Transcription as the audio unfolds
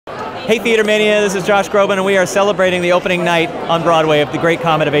Hey Theater Mania, this is Josh Groban, and we are celebrating the opening night on Broadway of The Great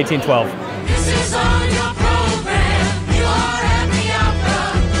Comet of 1812. This is on your program. You are at the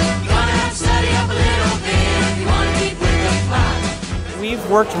opera. You're gonna have to study up a little bit. You wanna keep with the plot. We've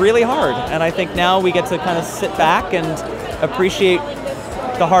worked really hard, and I think now we get to kind of sit back and appreciate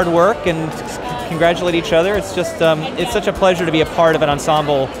the hard work and congratulate each other. It's just, it's such a pleasure to be a part of an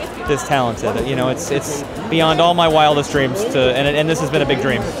ensemble this talented. You know, it's beyond all my wildest dreams and this has been a big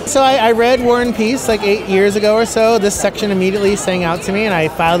dream. So I read War and Peace like 8 years ago or so. This section immediately sang out to me, and I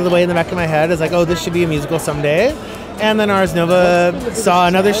filed it away in the back of my head as like, oh, this should be a musical someday. And then Ars Nova saw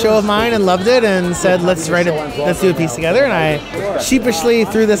another show of mine and loved it and said, let's do a piece together. And I sheepishly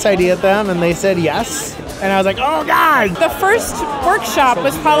threw this idea at them, and they said yes. And I was like, oh God! The first workshop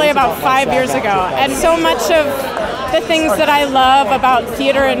was probably about 5 years ago, and so much of the things that I love about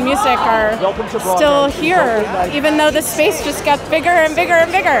theater and music are still here, even though the space just got bigger and bigger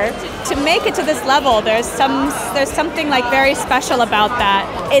and bigger. To make it to this level, there's something like very special about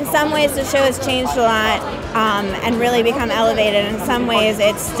that. In some ways, the show has changed a lot and really become elevated. In some ways,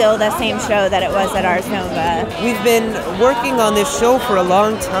 it's still the same show that it was at Ars Nova. We've been working on this show for a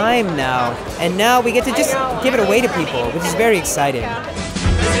long time now, and now we get to just give it away to people, which is very exciting.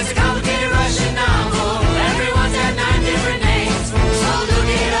 It's a complicated Russian novel. Everyone's got 9 different names. So look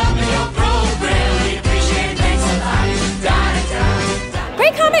it up in your program. We appreciate it. Thanks a lot. Da-da-da.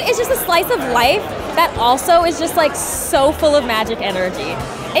 Great Comet is just a slice of life that also is just like so full of magic energy.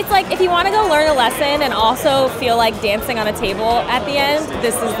 It's like if you want to go learn a lesson and also feel like dancing on a table at the end,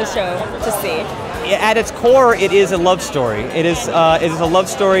 this is the show to see. At its core, it is a love story. It is a love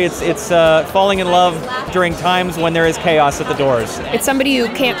story. It's falling in love during times when there is chaos at the doors. It's somebody who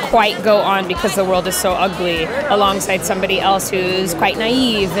can't quite go on because the world is so ugly, alongside somebody else who's quite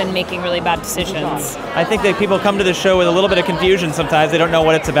naive and making really bad decisions. I think that people come to the show with a little bit of confusion sometimes. They don't know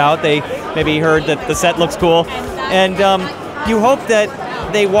what it's about. They maybe heard that the set looks cool. And you hope that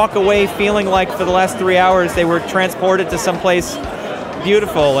they walk away feeling like for the last 3 hours they were transported to someplace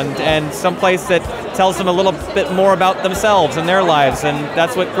beautiful and someplace that tells them a little bit more about themselves and their lives, and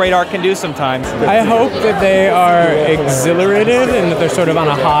that's what great art can do sometimes. I hope that they are exhilarated and that they're sort of on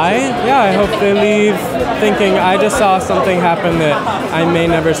a high. Yeah, I hope they leave thinking, I just saw something happen that I may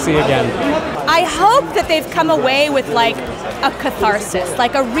never see again. I hope that they've come away with like a catharsis,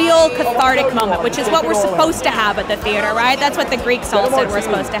 like a real cathartic moment, which is what we're supposed to have at the theater, right? That's what the Greeks all said we're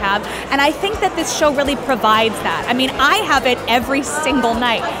supposed to have. And I think that this show really provides that. I mean, I have it every single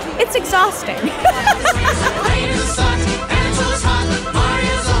night. It's exhausting.